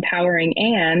helpful, empowering.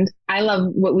 And I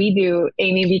love what we do,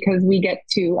 Amy, because we get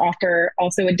to offer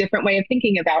also a different way of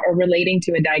thinking about or relating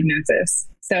to a diagnosis.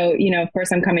 So, of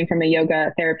course, I'm coming from a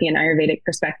yoga, therapy, and Ayurvedic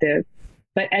perspective,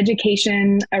 but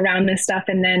education around this stuff.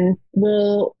 And then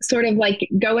we'll sort of like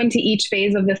go into each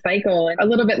phase of the cycle a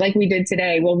little bit like we did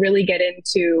today. We'll really get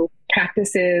into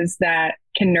practices that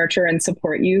can nurture and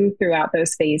support you throughout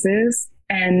those phases.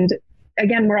 And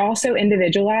again, we're also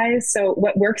individualized. So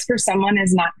what works for someone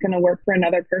is not going to work for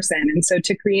another person. And so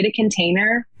to create a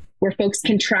container where folks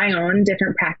can try on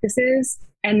different practices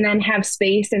and then have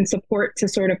space and support to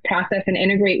sort of process and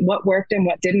integrate what worked and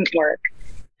what didn't work,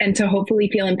 and to hopefully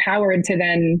feel empowered to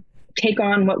then take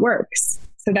on what works.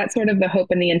 So that's sort of the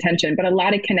hope and the intention, but a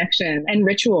lot of connection and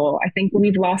ritual. I think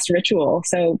we've lost ritual.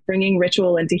 So bringing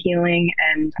ritual into healing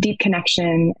and deep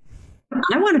connection.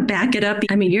 I want to back it up.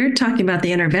 I mean, you're talking about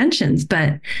the interventions,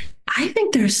 but I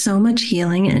think there's so much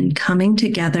healing and coming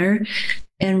together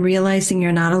and realizing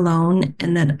you're not alone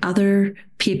and that other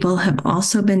people have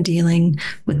also been dealing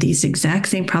with these exact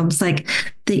same problems, like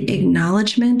the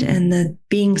acknowledgement and the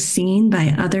being seen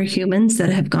by other humans that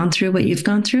have gone through what you've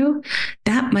gone through.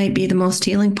 That might be the most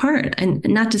healing part. And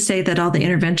not to say that all the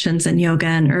interventions and yoga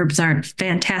and herbs aren't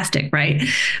fantastic, right?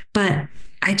 But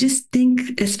I just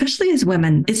think, especially as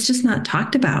women, it's just not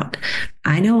talked about.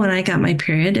 I know when I got my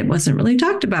period, it wasn't really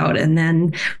talked about. And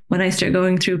then when I started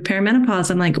going through perimenopause,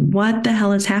 I'm like, what the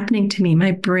hell is happening to me? My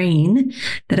brain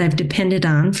that I've depended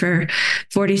on for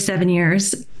 47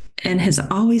 years and has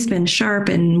always been sharp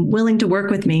and willing to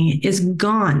work with me is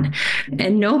gone.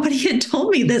 And nobody had told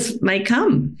me this might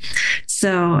come.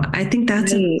 So I think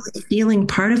that's a healing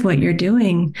part of what you're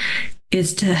doing,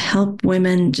 is to help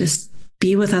women just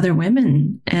be with other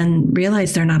women and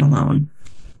realize they're not alone.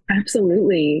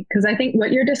 Absolutely. Because I think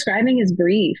what you're describing is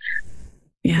grief,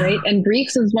 right? And grief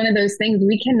is one of those things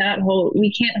we can't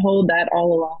hold that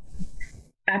all alone.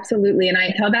 Absolutely. And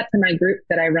I tell that to my group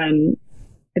that I run.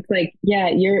 It's like, yeah,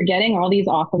 you're getting all these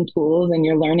awesome tools and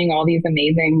you're learning all these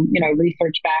amazing,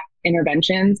 research-backed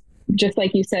interventions. Just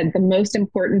like you said, the most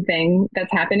important thing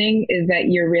that's happening is that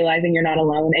you're realizing you're not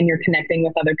alone and you're connecting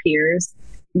with other peers.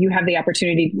 You have the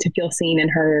opportunity to feel seen and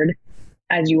heard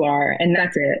as you are. And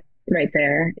that's it right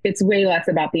there. It's way less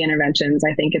about the interventions.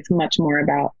 I think it's much more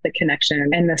about the connection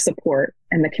and the support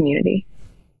and the community.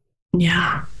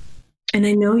 Yeah. And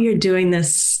I know you're doing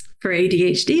this for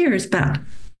ADHDers, but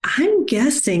I'm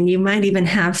guessing you might even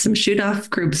have some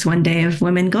shoot-off groups one day of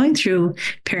women going through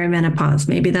perimenopause.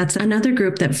 Maybe that's another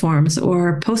group that forms,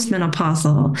 or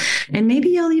postmenopausal. And maybe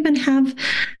you'll even have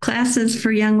classes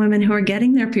for young women who are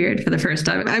getting their period for the first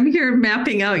time. I'm here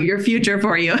mapping out your future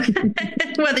for you,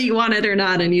 whether you want it or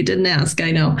not. And you didn't ask,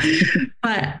 I know.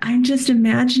 But I'm just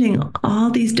imagining all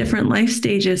these different life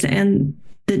stages and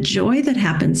the joy that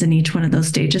happens in each one of those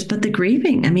stages, but the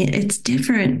grieving. I mean, it's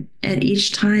different at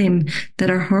each time that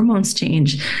our hormones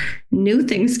change. New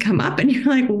things come up and you're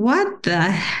like, what the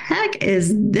heck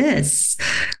is this?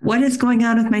 What is going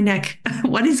on with my neck?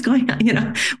 What is going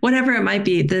on? Whatever it might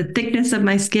be, the thickness of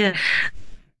my skin.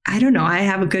 I don't know. I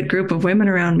have a good group of women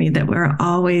around me that we're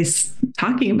always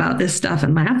talking about this stuff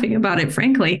and laughing about it,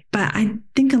 frankly. But I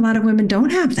think a lot of women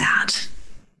don't have that.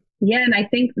 Yeah. And I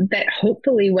think that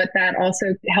hopefully what that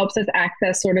also helps us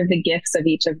access sort of the gifts of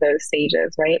each of those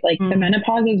stages, right? Like the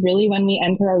menopause is really when we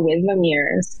enter our wisdom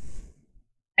years.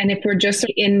 And if we're just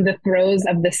in the throes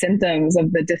of the symptoms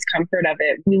of the discomfort of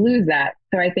it, we lose that.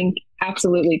 So I think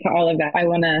absolutely to all of that, I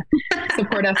want to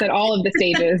support us at all of the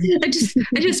stages.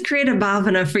 I just create a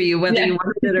bhavana for you, whether you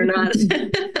want it or not.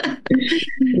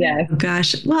 Yeah. Oh,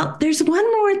 gosh. Well, there's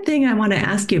one more thing I want to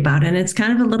ask you about, and it's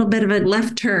kind of a little bit of a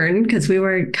left turn because we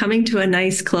were coming to a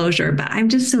nice closure, but I'm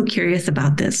just so curious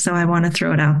about this. So I want to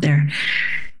throw it out there.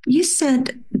 You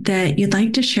said that you'd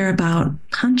like to share about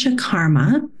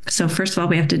panchakarma. So first of all,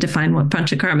 we have to define what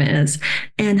panchakarma is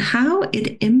and how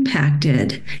it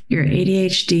impacted your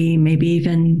ADHD, maybe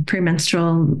even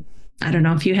premenstrual. I don't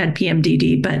know if you had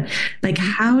PMDD, but like,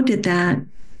 how did that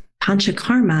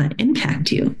panchakarma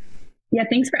impact you? Yeah,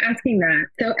 thanks for asking that.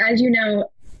 So as you know,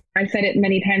 I've said it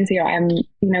many times here.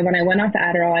 When I went off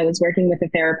Adderall, I was working with a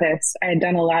therapist. I had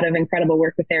done a lot of incredible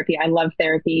work with therapy. I love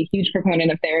therapy, huge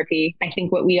proponent of therapy. I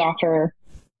think what we offer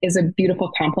is a beautiful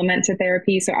complement to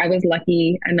therapy. So I was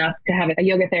lucky enough to have a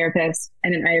yoga therapist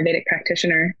and an Ayurvedic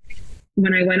practitioner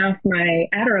when I went off my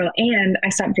Adderall, and I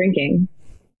stopped drinking.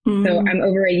 So Mm. I'm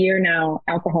over a year now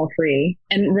alcohol free,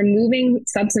 and removing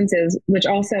substances, which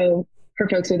also for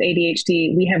folks with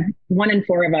ADHD, we have 1 in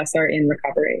 4 of us are in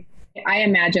recovery. I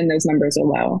imagine those numbers are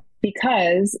low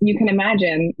because you can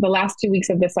imagine the last 2 weeks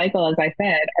of the cycle, as I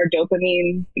said, our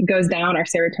dopamine goes down, our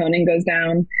serotonin goes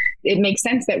down. It makes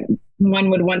sense that one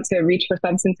would want to reach for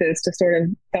substances to sort of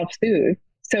self-soothe.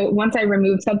 So once I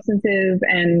removed substances,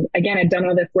 and again, I'd done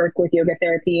all this work with yoga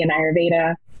therapy and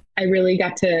Ayurveda, I really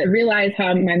got to realize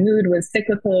how my mood was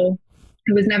cyclical.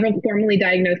 I was never formally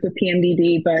diagnosed with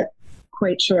PMDD, but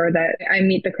quite sure that I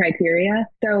meet the criteria.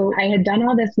 So I had done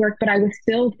all this work, but I was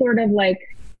still sort of like,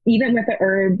 even with the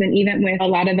herbs and even with a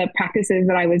lot of the practices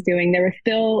that I was doing, there were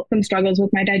still some struggles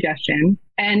with my digestion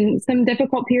and some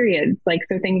difficult periods, like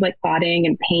so things like clotting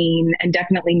and pain and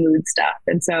definitely mood stuff.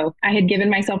 And so I had given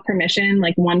myself permission,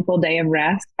 like 1 full day of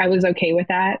rest. I was okay with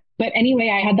that. But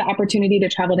anyway, I had the opportunity to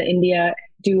travel to India,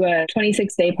 do a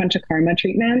 26-day Panchakarma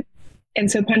treatment. And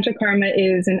so Panchakarma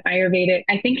is an Ayurvedic,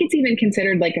 I think it's even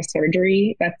considered like a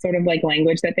surgery. That's sort of like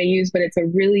language that they use, but it's a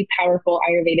really powerful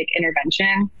Ayurvedic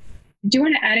intervention. Do you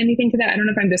want to add anything to that? I don't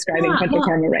know if I'm describing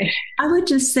Panchakarma right. I would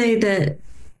just say that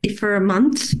for a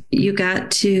month, you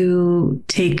got to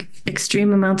take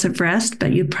extreme amounts of rest,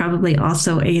 but you probably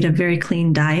also ate a very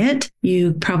clean diet.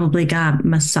 You probably got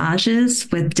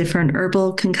massages with different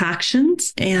herbal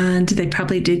concoctions, and they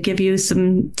probably did give you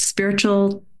some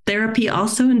spiritual therapy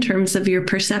also in terms of your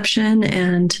perception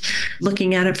and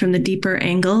looking at it from the deeper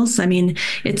angles. I mean,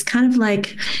 it's kind of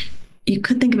like you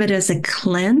could think of it as a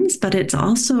cleanse, but it's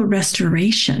also a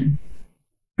restoration,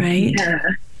 right? Yeah.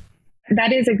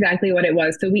 That is exactly what it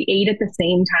was. So we ate at the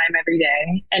same time every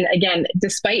day. And again,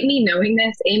 despite me knowing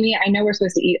this, Amy, I know we're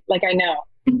supposed to eat. Like, I know.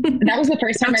 That was the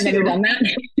first time I've ever done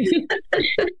that.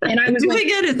 And I was doing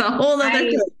it is a whole other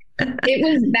thing.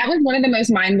 That was one of the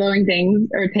most mind-blowing things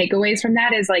or takeaways from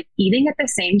that is like eating at the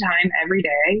same time every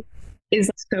day is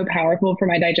so powerful for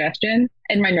my digestion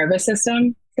and my nervous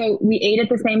system. So we ate at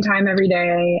the same time every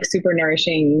day, super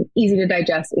nourishing, easy to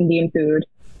digest Indian food,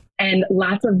 and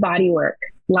lots of body work,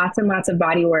 lots and lots of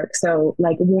body work. So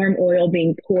like warm oil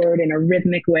being poured in a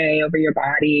rhythmic way over your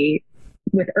body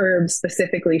with herbs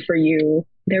specifically for you.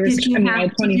 There was, did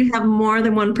you have more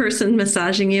than one person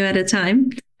massaging you at a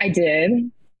time? I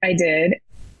did.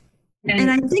 And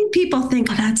I think people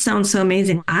think, oh, that sounds so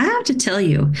amazing. I have to tell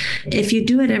you, if you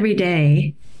do it every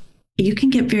day, you can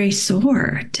get very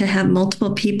sore to have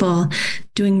multiple people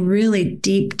doing really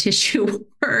deep tissue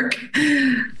work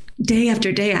day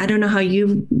after day. I don't know how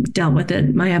you dealt with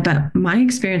it, Maya, but my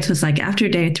experience was like after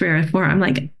day 3 or 4, I'm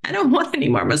like, I don't want any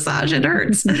more massage. It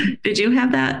hurts. Did you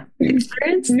have that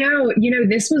experience? No,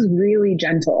 this was really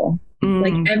gentle.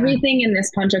 Like everything in this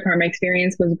Panchakarma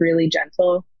experience was really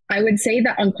gentle. I would say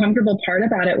the uncomfortable part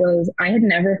about it was I had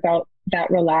never felt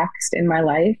that relaxed in my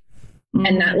life.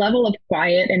 And that level of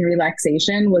quiet and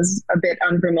relaxation was a bit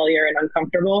unfamiliar and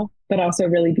uncomfortable, but also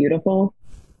really beautiful.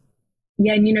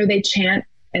 Yeah. And, they chant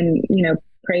and,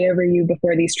 pray over you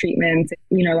before these treatments.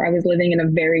 I was living in a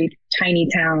very tiny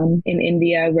town in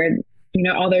India where,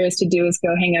 all there is to do is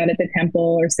go hang out at the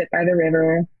temple or sit by the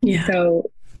river. Yeah.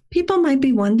 So people might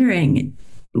be wondering,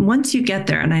 once you get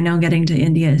there, and I know getting to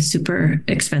India is super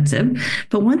expensive,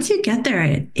 but once you get there,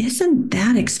 it isn't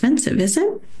that expensive, is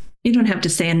it? You don't have to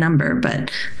say a number,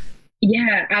 but.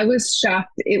 Yeah, I was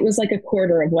shocked. It was like a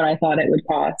quarter of what I thought it would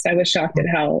cost. I was shocked at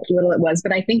how little it was,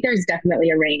 but I think there's definitely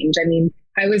a range. I mean,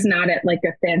 I was not at like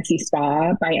a fancy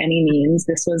spa by any means.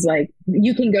 This was like,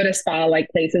 you can go to spa like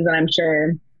places and I'm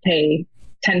sure pay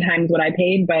 10 times what I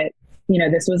paid, but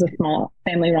this was a small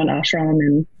family run ashram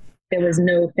and there was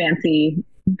no fancy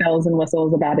bells and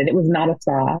whistles about it. It was not a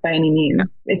spa by any means.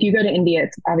 If you go to India,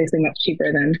 it's obviously much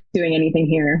cheaper than doing anything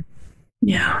here.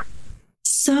 Yeah.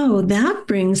 So that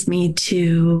brings me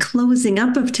to closing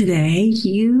up of today.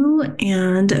 You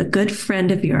and a good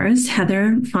friend of yours,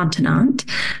 Heather Fontenot,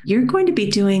 you're going to be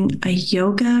doing a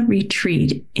yoga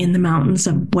retreat in the mountains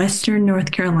of Western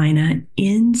North Carolina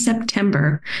in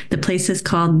September. The place is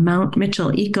called Mount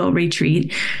Mitchell Eco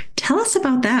Retreat. Tell us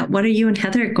about that. What are you and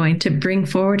Heather going to bring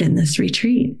forward in this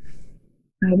retreat?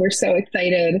 We're so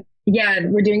excited. Yeah,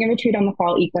 we're doing a retreat on the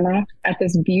fall equinox at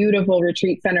this beautiful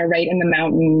retreat center right in the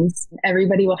mountains.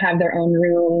 Everybody will have their own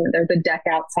room. There's a deck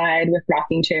outside with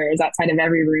rocking chairs outside of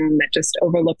every room that just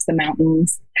overlooks the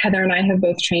mountains. Heather and I have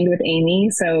both trained with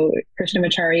Amy, so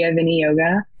Krishnamacharya Vini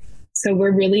Yoga. So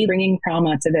we're really bringing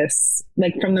prana to this.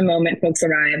 Like from the moment folks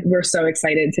arrive, we're so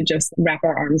excited to just wrap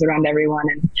our arms around everyone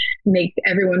and make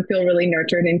everyone feel really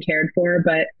nurtured and cared for.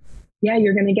 But yeah,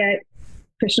 you're going to get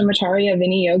Krishnamacharya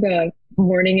Vini Yoga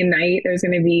morning and night. There's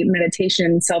going to be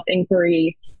meditation,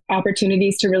 self-inquiry,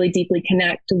 opportunities to really deeply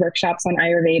connect, workshops on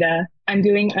Ayurveda. I'm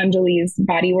doing Anjali's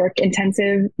bodywork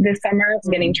intensive this summer,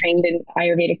 getting trained in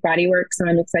Ayurvedic bodywork. So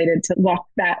I'm excited to walk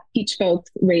that, teach folks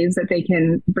ways that they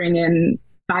can bring in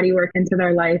bodywork into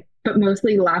their life, but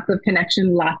mostly lots of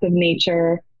connection, lots of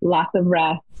nature, lots of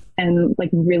rest, and like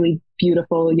really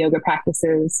beautiful yoga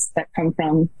practices that come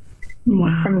from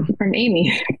from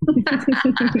Amy.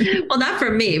 Well, not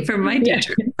from me, from my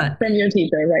teacher, but from your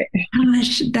teacher, right?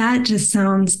 Gosh, that just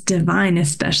sounds divine,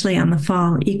 especially on the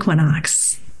fall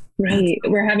equinox. Right.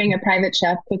 We're having a private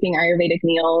chef cooking Ayurvedic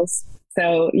meals.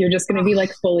 So you're just going to be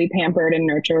like fully pampered and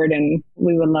nurtured. And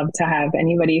we would love to have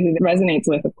anybody who resonates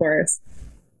with, of course.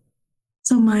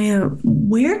 So Maya,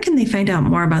 where can they find out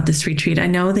more about this retreat? I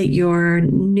know that your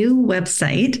new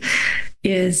website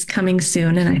is coming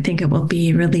soon, and I think it will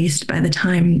be released by the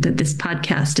time that this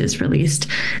podcast is released.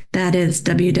 That is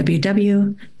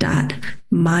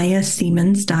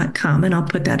www.mayasemans.com, and I'll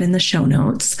put that in the show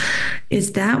notes.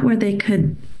 Is that where they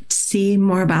could see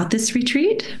more about this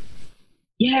retreat?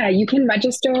 Yeah, you can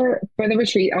register for the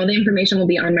retreat. All the information will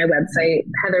be on my website.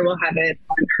 Heather will have it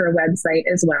on her website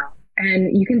as well.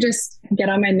 And you can just get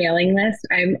on my mailing list.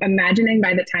 I'm imagining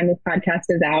by the time this podcast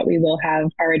is out, we will have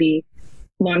already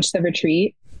launched the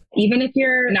retreat. Even if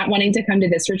you're not wanting to come to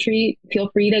this retreat, feel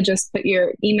free to just put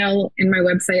your email in my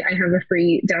website. I have a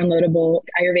free downloadable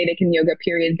Ayurvedic and yoga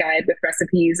period guide with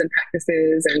recipes and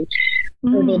practices and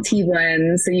herbal tea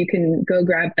blends. So you can go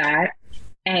grab that.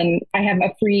 And I have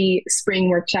a free spring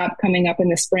workshop coming up in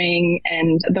the spring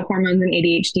and the hormones and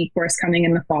ADHD course coming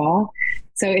in the fall.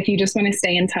 So if you just want to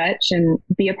stay in touch and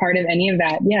be a part of any of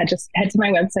that, yeah, just head to my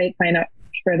website, sign up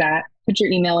for that, put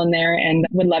your email in there, and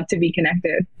would love to be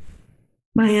connected.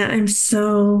 Maya, I'm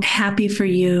so happy for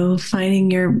you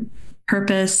finding your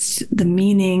purpose, the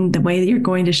meaning, the way that you're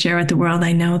going to share with the world.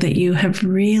 I know that you have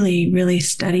really, really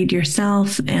studied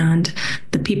yourself and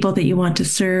the people that you want to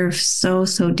serve so,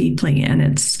 so deeply. And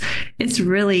it's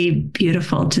really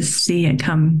beautiful to see it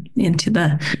come into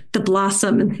the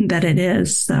blossom that it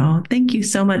is. So thank you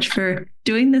so much for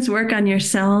doing this work on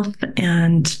yourself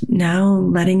and now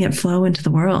letting it flow into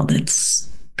the world. It's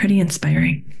pretty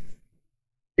inspiring.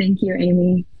 Thank you,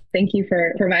 Amy. Thank you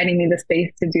for providing me the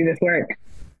space to do this work.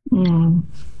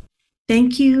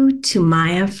 Thank you to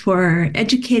Maya for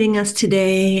educating us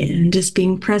today and just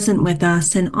being present with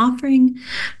us and offering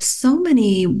so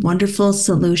many wonderful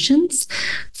solutions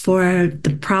for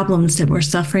the problems that we're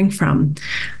suffering from.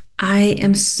 I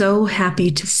am so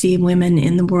happy to see women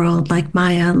in the world like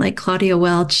Maya, like Claudia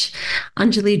Welch,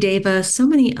 Anjali Deva, so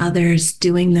many others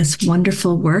doing this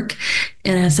wonderful work.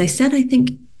 And as I said, I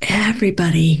think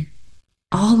everybody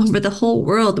all over the whole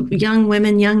world, young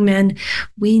women, young men,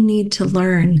 we need to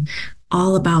learn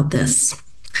all about this.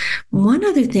 One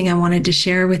other thing I wanted to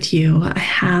share with you, I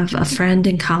have a friend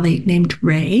and colleague named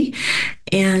Ray,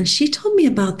 and she told me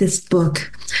about this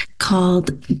book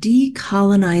called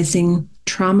Decolonizing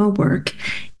Trauma Work,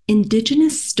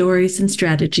 Indigenous Stories and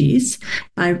Strategies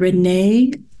by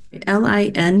Renee,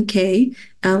 Linklatter.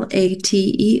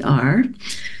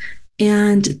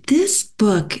 And this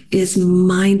book is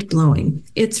mind-blowing.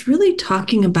 It's really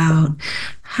talking about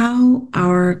how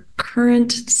our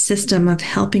current system of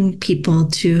helping people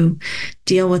to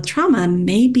deal with trauma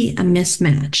may be a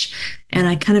mismatch. And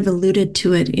I kind of alluded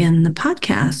to it in the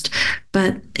podcast,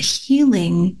 but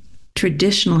healing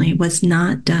traditionally was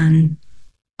not done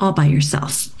all by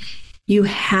yourself. You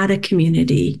had a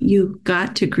community. You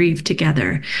got to grieve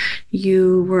together.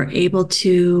 You were able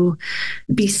to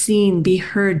be seen, be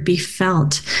heard, be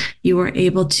felt. You were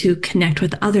able to connect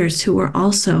with others who were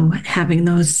also having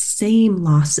those same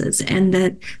losses. And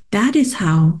that is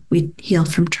how we heal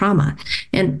from trauma.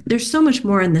 And there's so much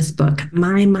more in this book.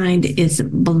 My mind is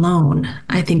blown.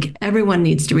 I think everyone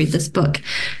needs to read this book.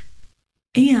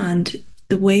 And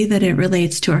the way that it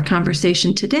relates to our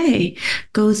conversation today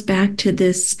goes back to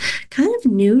this kind of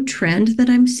new trend that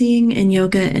I'm seeing in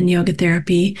yoga and yoga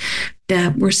therapy,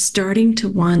 that we're starting to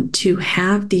want to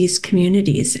have these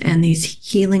communities and these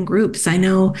healing groups. I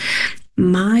know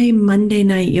my Monday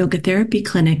night yoga therapy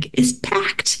clinic is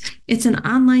packed. It's an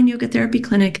online yoga therapy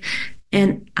clinic.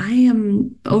 And I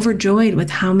am overjoyed with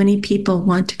how many people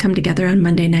want to come together on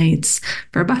Monday nights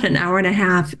for about an hour and a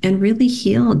half and really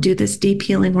heal, do this deep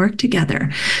healing work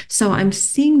together. So I'm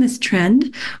seeing this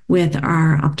trend with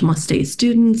our Optimal State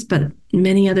students, but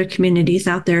many other communities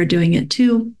out there are doing it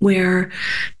too, where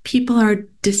people are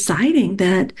deciding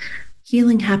that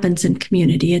healing happens in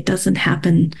community. It doesn't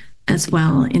happen as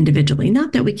well individually.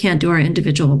 Not that we can't do our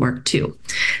individual work too.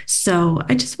 So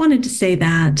I just wanted to say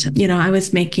that, I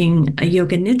was making a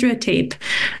yoga nidra tape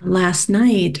last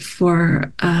night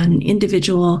for an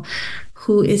individual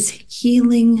who is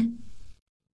healing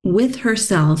with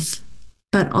herself,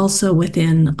 but also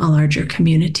within a larger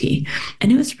community.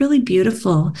 And it was really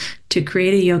beautiful to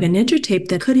create a Yoga Nidra tape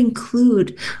that could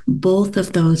include both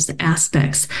of those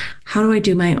aspects. How do I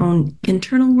do my own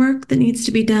internal work that needs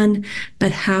to be done?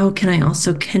 But how can I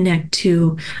also connect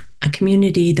to a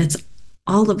community that's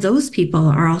all of those people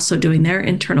are also doing their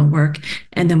internal work,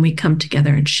 and then we come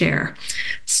together and share.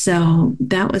 So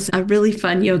that was a really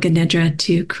fun Yoga Nidra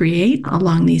to create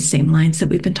along these same lines that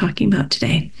we've been talking about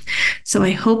today. So I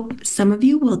hope some of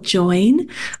you will join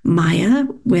Maya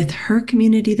with her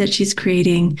community that she's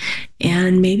creating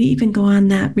and maybe even go on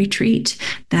that retreat.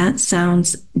 That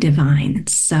sounds divine.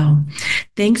 So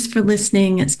thanks for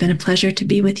listening. It's been a pleasure to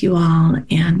be with you all,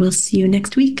 and we'll see you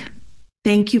next week.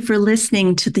 Thank you for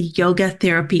listening to the Yoga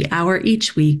Therapy Hour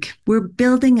each week. We're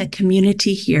building a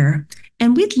community here,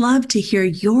 and we'd love to hear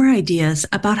your ideas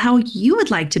about how you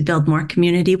would like to build more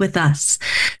community with us.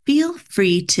 Feel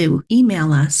free to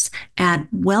email us at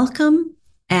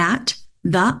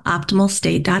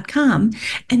welcome@theoptimalstate.com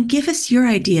and give us your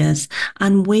ideas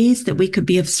on ways that we could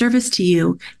be of service to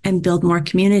you and build more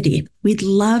community. We'd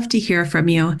love to hear from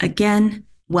you. Again,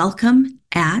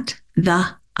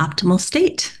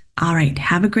 welcome@theoptimalstate. All right.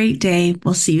 Have a great day.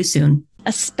 We'll see you soon.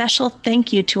 A special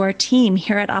thank you to our team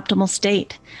here at Optimal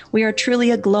State. We are truly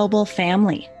a global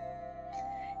family.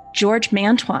 George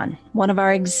Mantuan, one of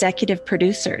our executive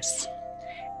producers.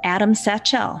 Adam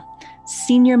Satchel,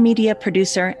 senior media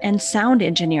producer and sound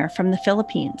engineer from the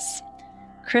Philippines.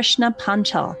 Krishna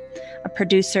Panchal, a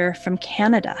producer from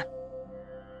Canada.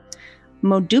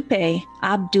 Modupe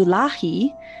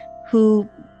Abdullahi, who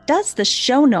does the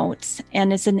show notes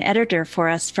and is an editor for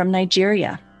us from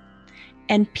Nigeria.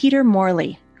 And Peter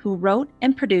Morley, who wrote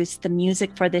and produced the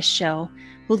music for this show,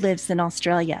 who lives in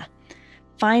Australia.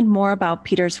 Find more about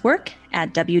Peter's work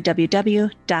at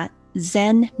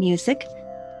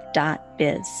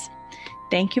www.zenmusic.biz.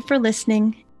 Thank you for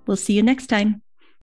listening. We'll see you next time.